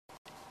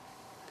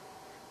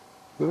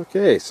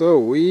Okay, so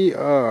we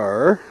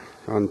are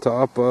on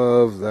top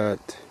of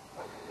that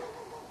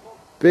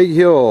big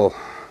hill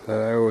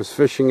that I was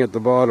fishing at the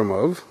bottom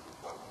of,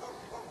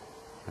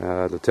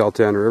 the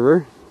Teltan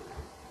River,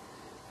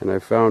 and I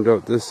found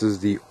out this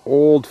is the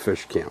old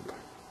fish camp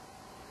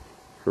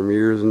from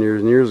years and years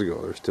and years ago.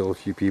 There's still a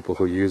few people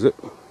who use it.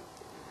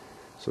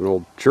 It's an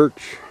old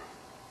church.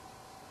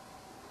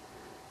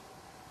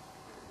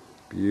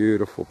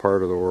 Beautiful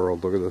part of the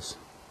world. Look at this.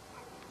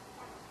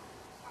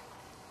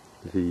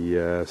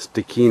 The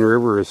Stikine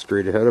River is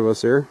straight ahead of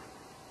us there.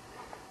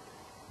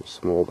 There's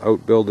some old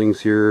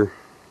outbuildings here.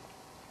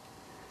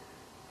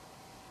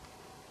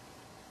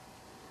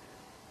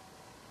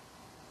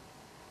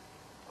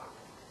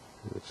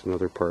 That's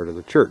another part of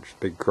the church.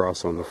 Big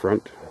cross on the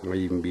front. It might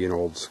even be an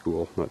old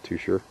school, not too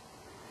sure.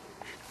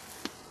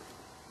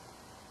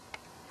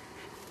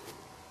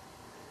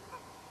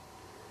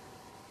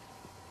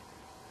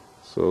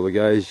 So the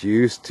guys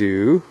used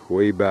to,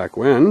 way back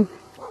when,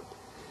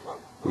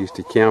 used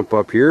to camp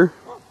up here,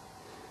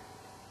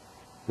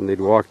 and they'd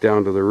walk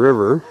down to the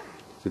river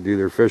to do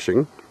their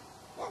fishing.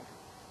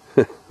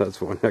 That's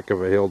one heck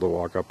of a hill to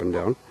walk up and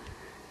down.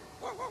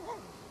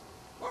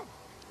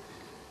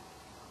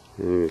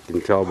 And you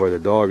can tell by the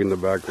dog in the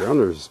background,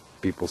 there's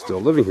people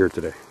still living here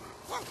today.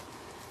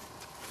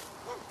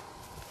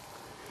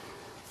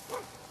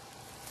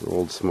 The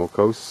old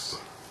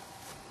smokehouse.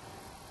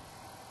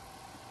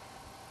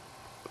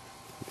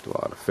 There's a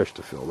lot of fish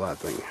to fill that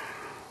thing.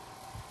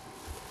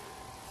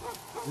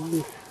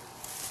 And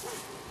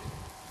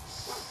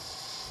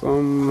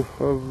some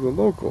of the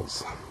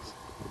locals.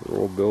 The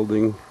old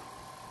building.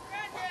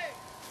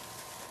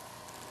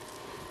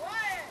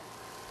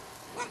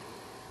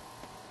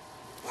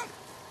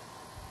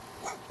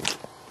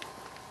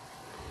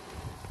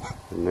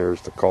 And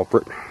there's the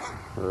culprit,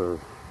 or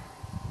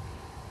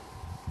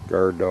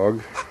guard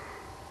dog.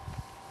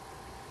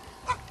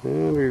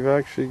 And we've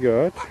actually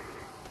got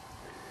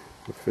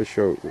the fish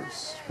out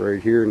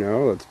right here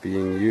now that's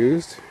being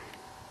used.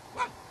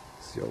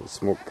 See all the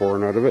smoke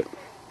pouring out of it.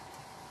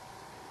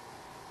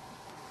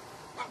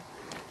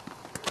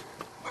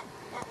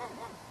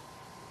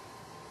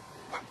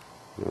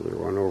 Another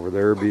one over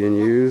there being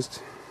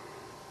used.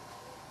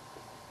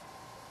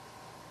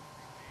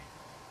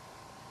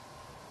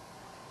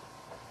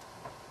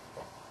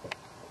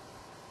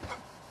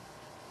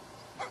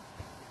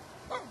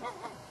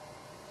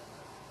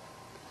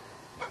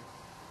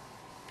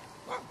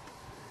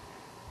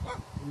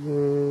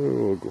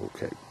 We'll go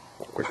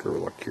quicker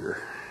look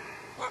here.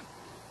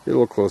 Get a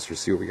little closer,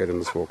 see what we got in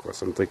the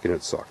smokeless. I'm thinking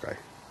it's sockeye.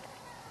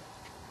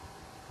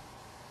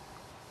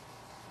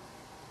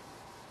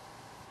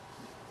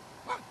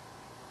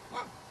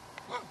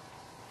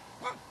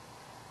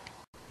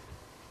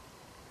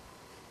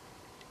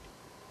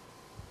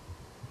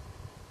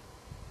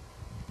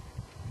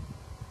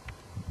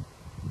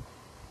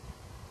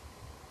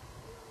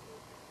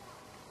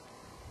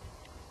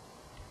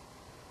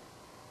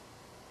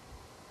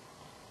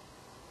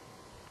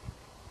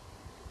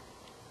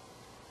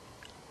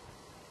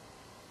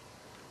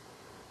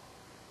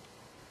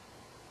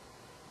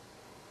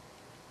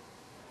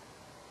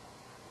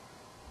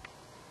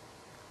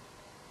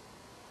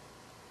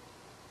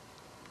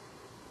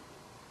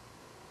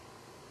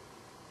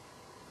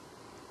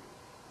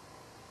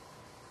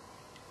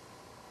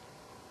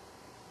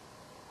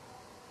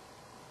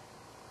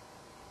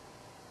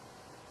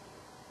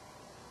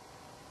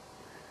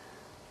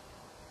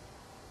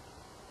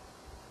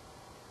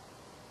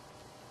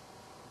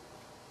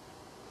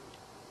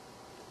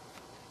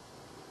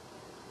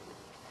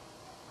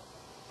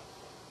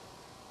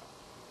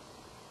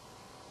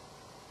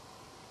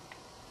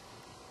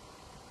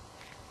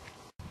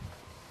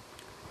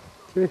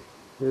 Okay,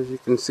 as you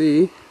can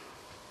see,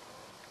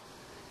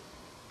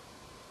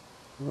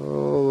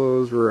 all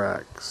those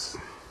racks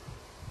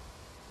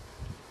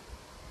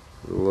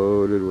are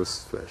loaded with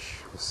fish,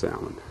 with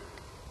salmon.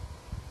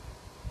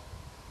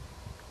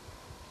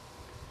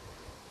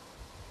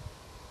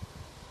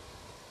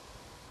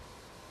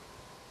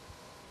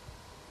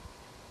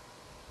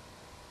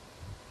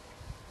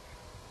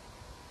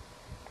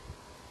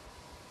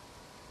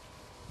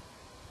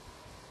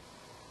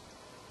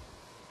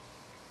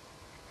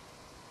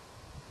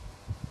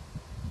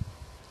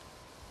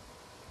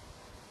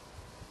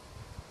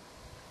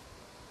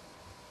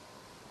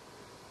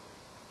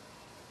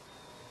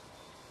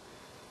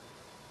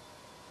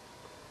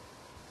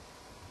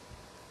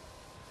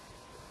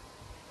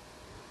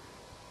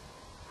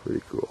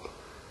 Pretty cool.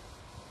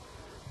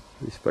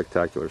 Pretty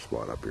spectacular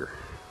spot up here.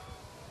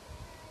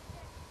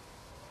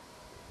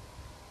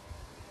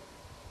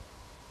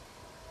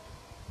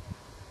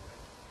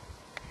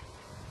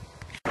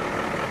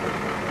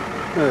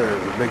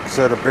 There's a big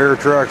set of bear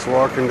tracks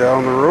walking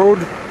down the road.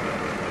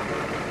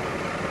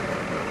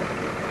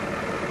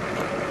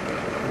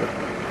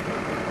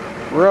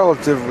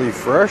 Relatively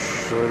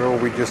fresh. I know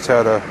we just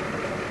had a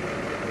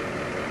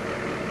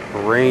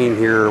rain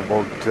here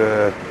about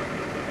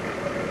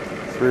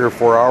 3 or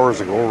 4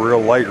 hours ago, real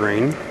light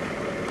rain.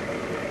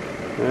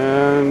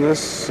 And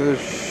this is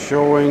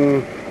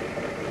showing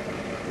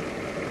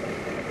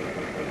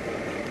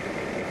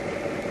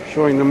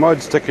the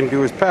mud sticking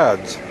to his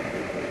pads.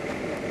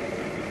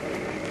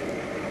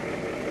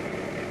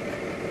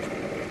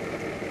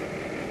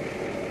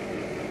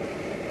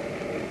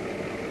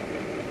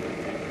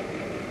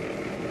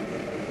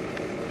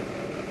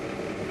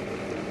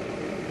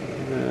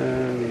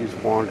 And he's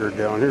wandered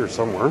down here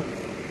somewhere.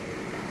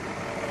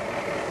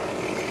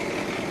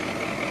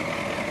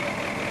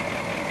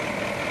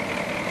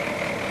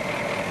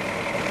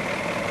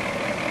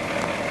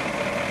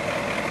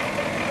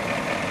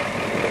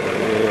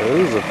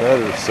 There's a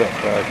better set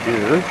back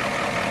here.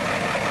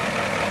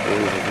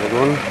 There's a good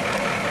one.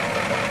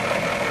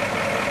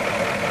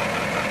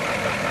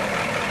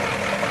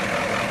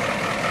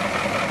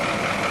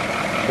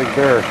 Big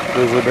bear.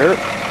 Grizzly bear.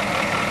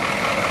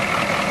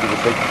 See the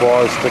big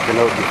claws sticking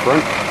out in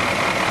front.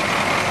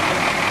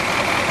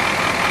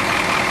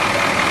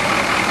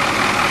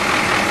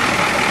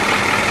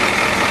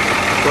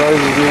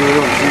 Surprises me we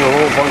don't see a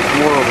whole bunch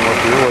more of them up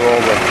here with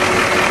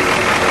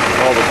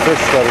all the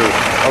fish that are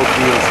out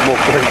being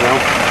smoked right now.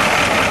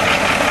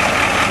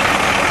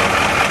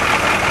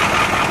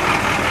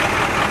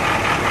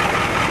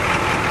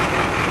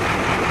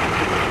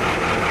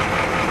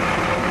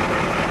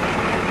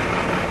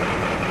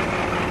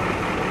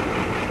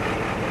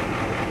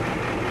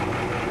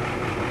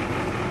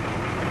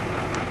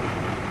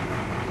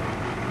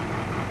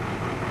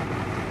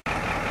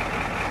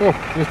 So,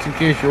 just in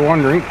case you're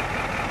wondering,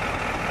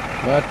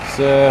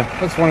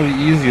 that's one of the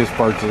easiest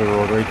parts of the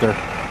road right there.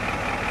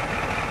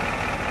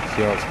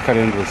 See how it's cut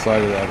into the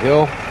side of that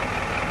hill.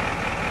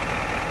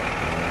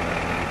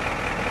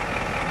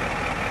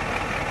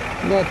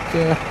 Not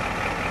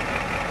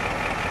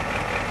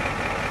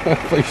a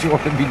place you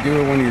want to be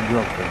doing when you're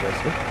drunk, I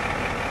guess.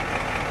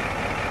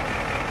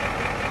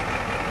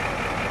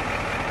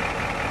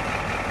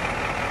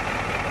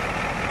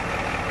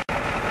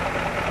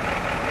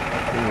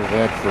 Look at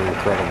that for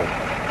incredible.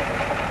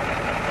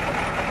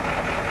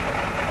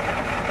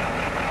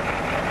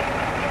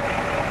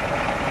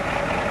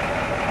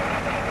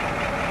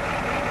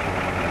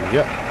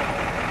 Yep,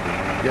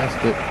 you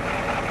guessed it.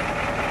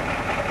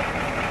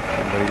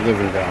 Somebody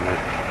living down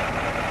there.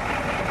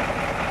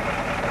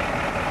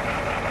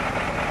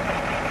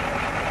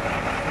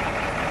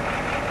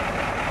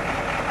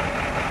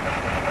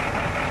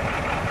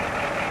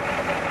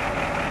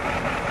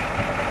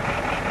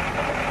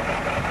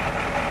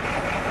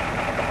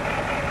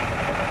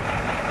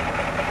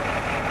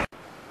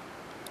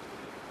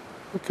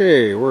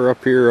 Okay, we're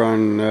up here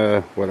on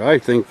what I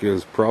think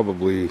is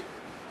probably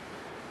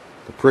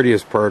the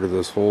prettiest part of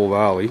this whole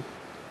valley.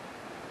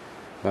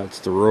 That's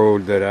the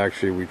road that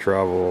actually we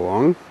travel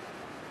along.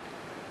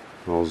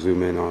 I'll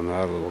zoom in on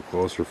that a little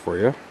closer for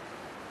you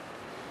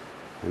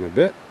in a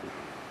bit.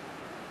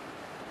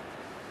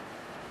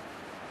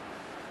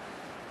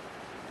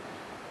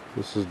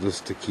 This is the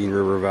Stikine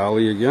River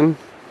Valley again.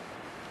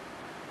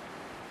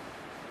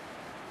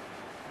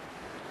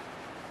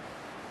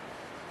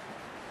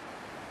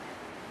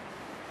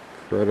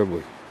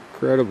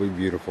 Incredibly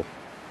beautiful.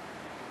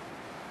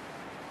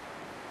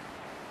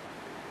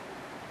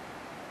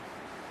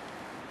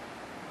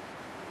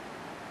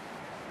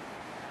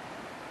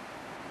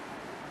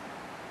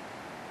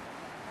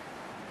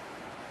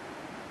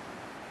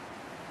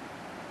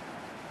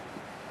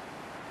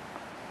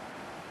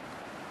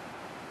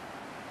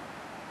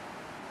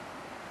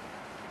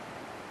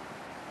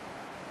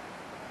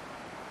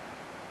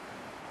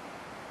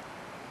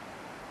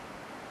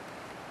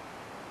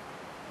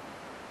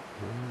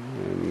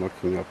 And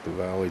looking up the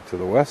valley to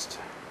the west.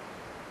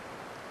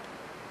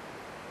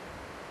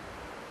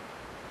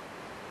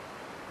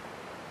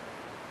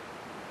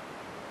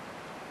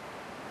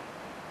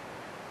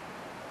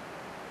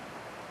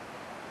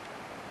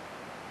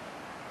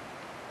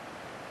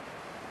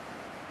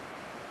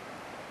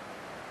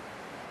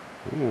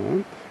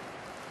 And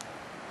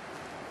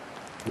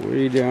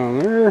way down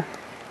there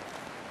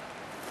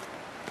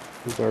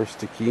is our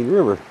Stikine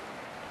River.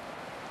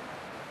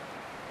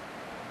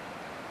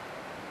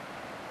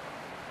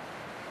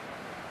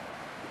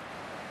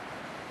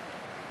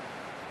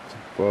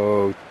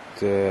 About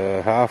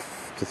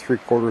half to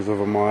 3/4 of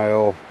a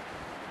mile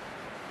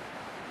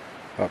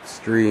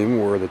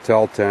upstream where the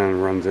Telegraph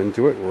runs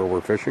into it, where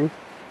we're fishing.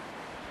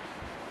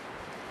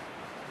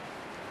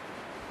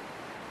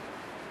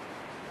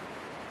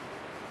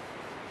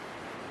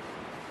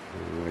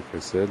 And like I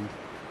said,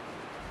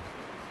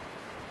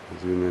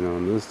 zoom in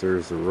on this,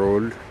 there's the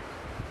road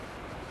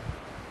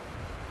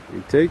we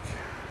take.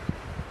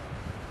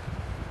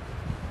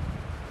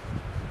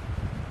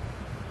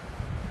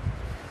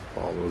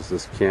 Follows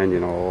this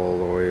canyon all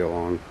the way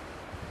along.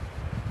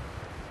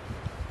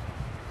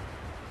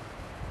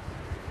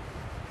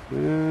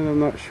 And I'm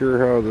not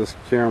sure how this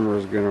camera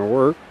is going to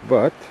work,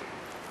 but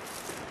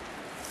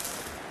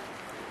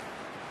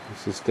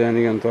this is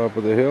standing on top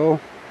of the hill.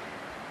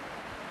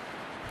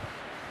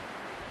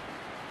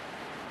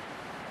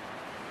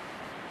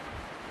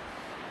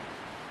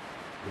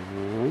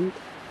 And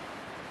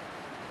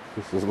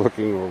this is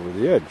looking over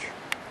the edge.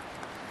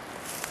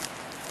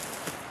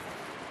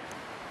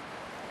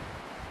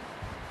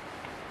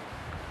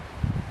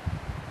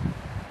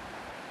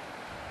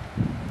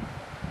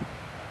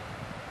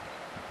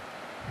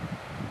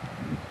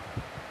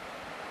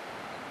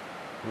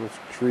 Those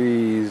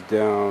trees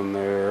down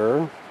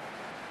there,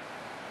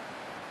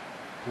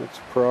 that's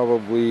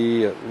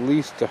probably at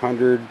least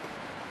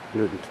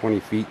 120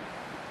 feet.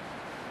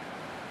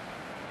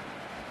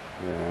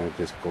 And it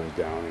just goes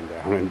down and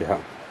down and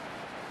down.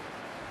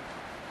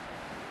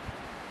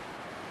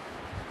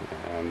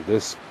 And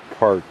this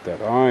part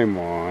that I'm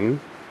on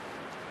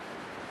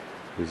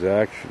is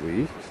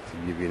actually, just to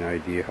give you an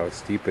idea how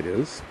steep it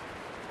is,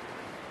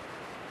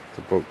 it's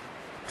about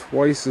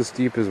twice as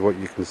steep as what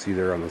you can see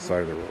there on the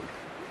side of the road.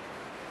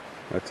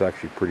 That's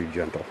actually pretty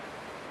gentle.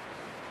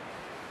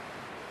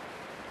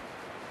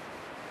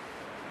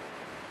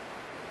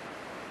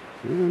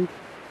 And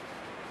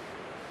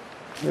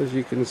as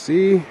you can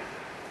see,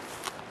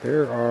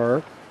 there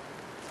are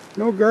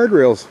no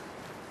guardrails.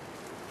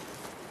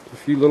 A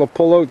few little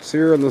pullouts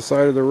here on the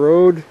side of the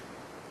road,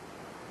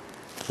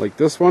 like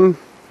this one.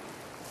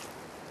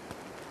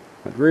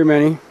 Not very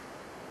many.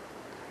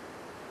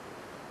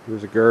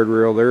 There's a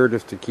guardrail there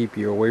just to keep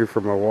you away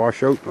from a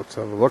washout. Let's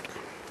have a look.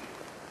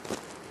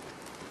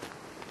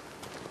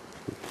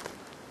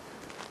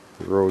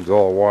 The road's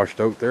all washed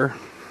out there.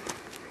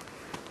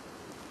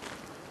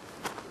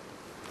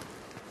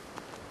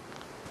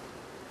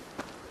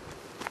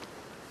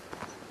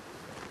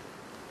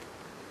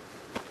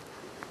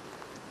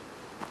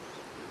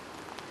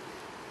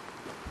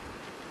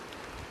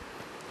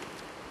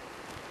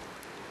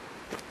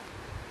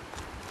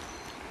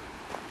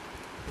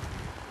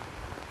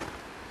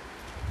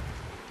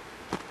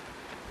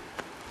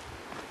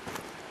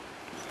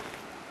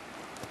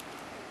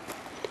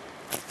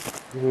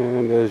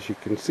 And as you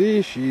can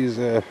see, she's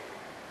a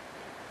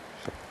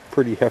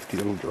pretty hefty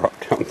little drop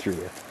down through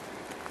there.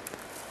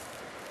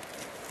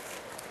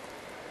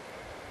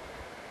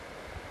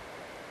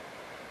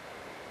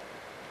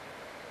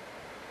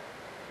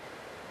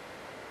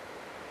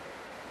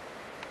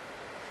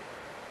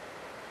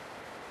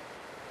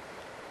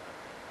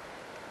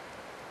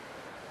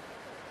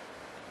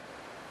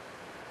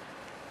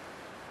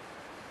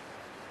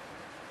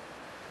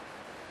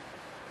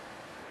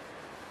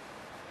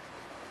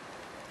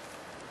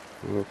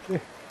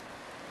 Okay.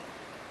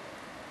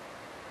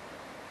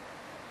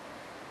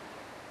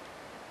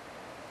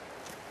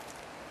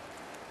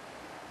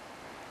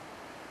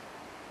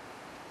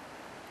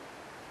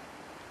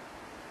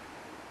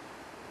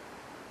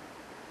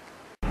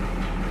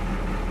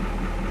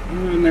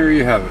 And there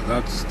you have it.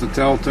 That's the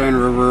Telegraph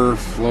River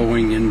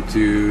flowing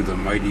into the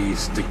mighty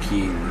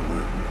Stikine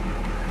River,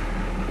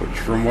 which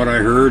from what I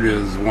heard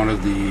is one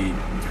of the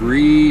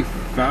 3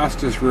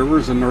 fastest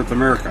rivers in North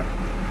America.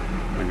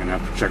 I'm going to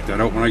have to check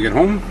that out when I get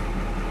home.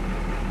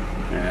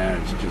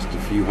 And it's just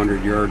a few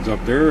hundred yards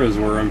up there is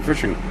where I'm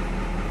fishing.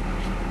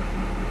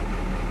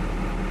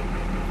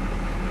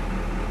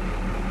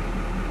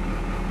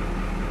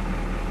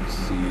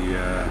 See,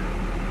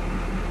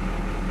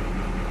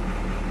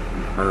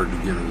 hard to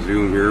get a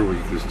zoom here, but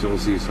you can still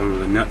see some of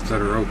the nets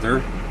that are out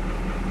there.